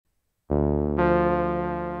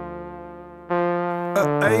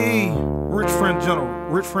Ayy, Richfriends General,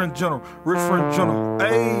 Richfriends General, Richfriends General.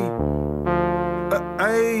 Ayy,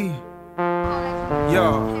 ayy,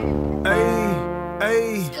 yeah,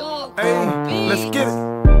 ayy, let's get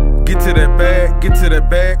it. Get to that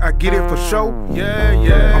bag, I get it for sure.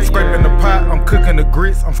 Yeah. I'm scraping the pot, I'm cooking the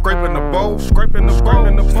grits, I'm scraping the bowl, spinning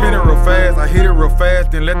real fast, I hit it real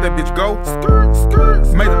fast, then let that bitch go.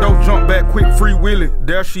 Make the dough jump back quick, free wheel it,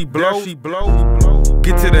 there she blow.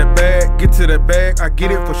 Get to that bag, I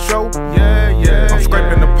get it for sure. Yeah. I'm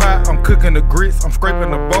scraping the pot, I'm cooking the grits, I'm scraping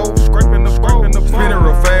the bowl, spinning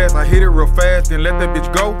real fast, I hit it real fast, then let that bitch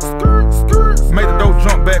go. Make the dough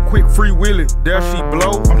jump back quick, free wheel it, there she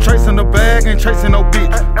blow. I'm chasing the bag, ain't chasing no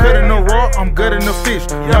bitch. Cutting the raw, I'm gutting the fish.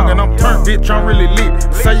 Young and I'm turned, bitch, I'm really lit.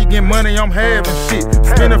 Say you get money, I'm having shit.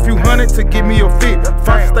 Spend a few hundred to give me a fit.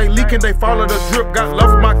 Faucets stay leaking, they follow the drip. Got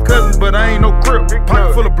love for my cousins, but I ain't no crip.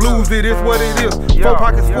 Pocket full of blues, it is what it is. 4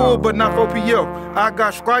 pockets full, but not 4 PF. I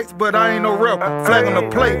got stripes, but I ain't no rep. Flag on the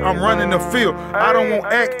plate, I'm running the field. I don't want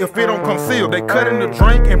act if it don't come sealed. They cutting the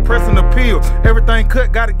drink and pressing the pill. Everything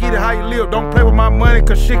cut, gotta get it how you live. Don't play with my money,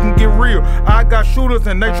 cause shit can get real. I got shooters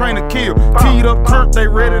and they train to kill. Teed up, turned, they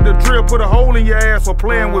ready to drill. Put a hole in your ass for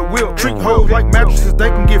playing with Will. Treat hoes like mattresses, they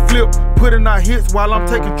can get flipped. Putting out hits while I'm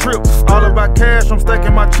taking trips. All about cash, I'm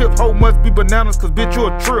stacking my chips. Hoe must be bananas, cause bitch, you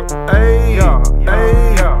a trip. Ayy,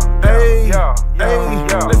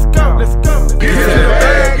 let's go. Get to the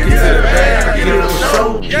bag, I get it for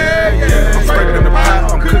sure. Yeah. I'm scraping the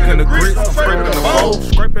pot, I'm cooking the grits, I'm scraping the bowl,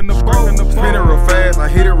 spinning real fast, I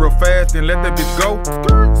hit it real fast, then let that bitch go.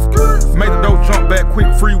 Make the dough jump back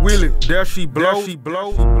quick, free wheel it, there she blow.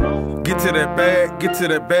 Get to that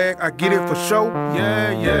bag, I get it for sure.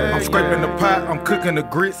 Yeah. I'm scraping the pot, I'm cooking the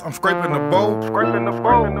grits, I'm scraping the bowl,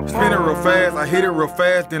 spinning real fast, I hit it real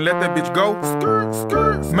fast, then let that bitch go.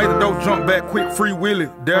 Make the dough jump back quick, free wheel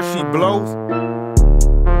it, there she blows.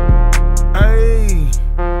 Ayy,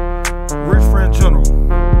 Richfriends General.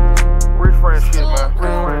 Richfriends shit, man.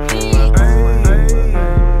 Richfriends shit, man.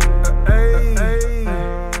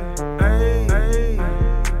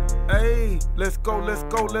 Ayy, let's go.